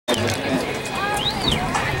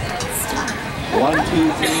1, 2, 3,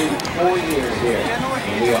 4 years here.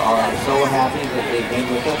 And we are so happy that they've been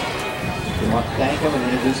with us. We want to thank them and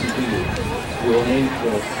introduce them to you. We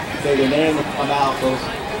will say their name and come out, go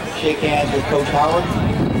shake hands with Coach Howard,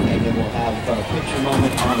 and then we'll have a picture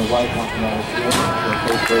moment on the White Continental Field for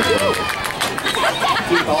Coach Berger.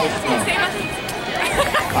 Keith Alstrom,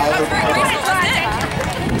 Tyler Carter,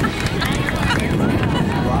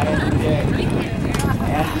 Ryan Jay,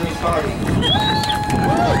 Andrew Carty,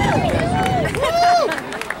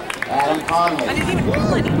 Adam Conley,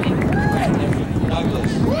 Brandon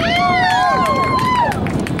Douglas,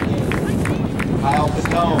 Kyle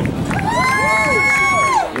Patone,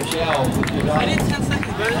 Michelle, I did 10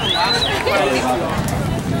 seconds better than last week.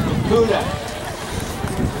 Kuda,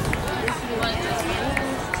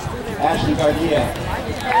 Ashley Gardia,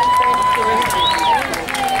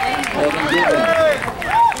 Megan Gibbons,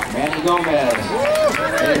 Manny Gomez,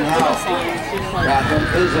 Aiden House, Catherine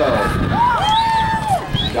Izzo,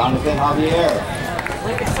 Jonathan Javier.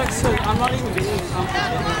 Like, it's like so, I'm not even getting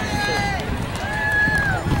comfortable.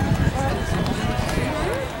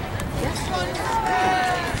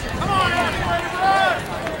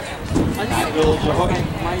 Bill Jehoiak,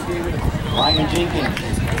 Ryan Jenkins,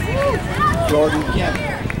 Jordan Kim,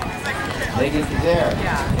 Megan Kazare,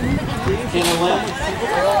 Tina Lim,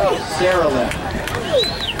 Sarah Lim,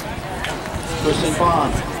 Kristen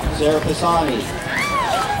Bond, Sarah Pisani,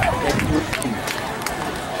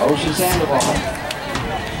 Ocean Sandoval,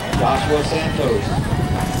 Joshua Santos,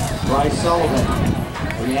 Bryce Sullivan,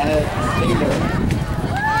 Brianna Taylor,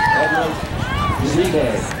 Edward Uribe,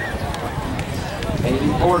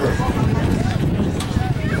 Haley Porter,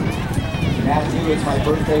 Matthew, it's my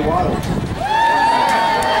birthday water.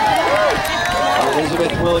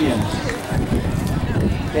 Elizabeth Williams,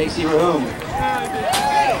 Casey Rahum,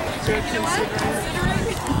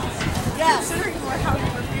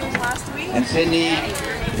 and Sydney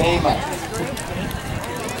Kama.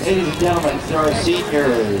 Ladies and gentlemen, these are our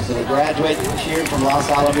seniors and the graduate cheer from Los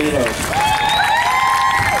Alamitos.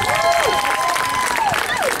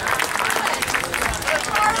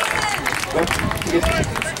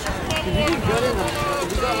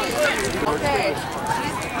 Okay.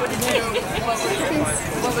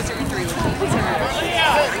 What was your 3?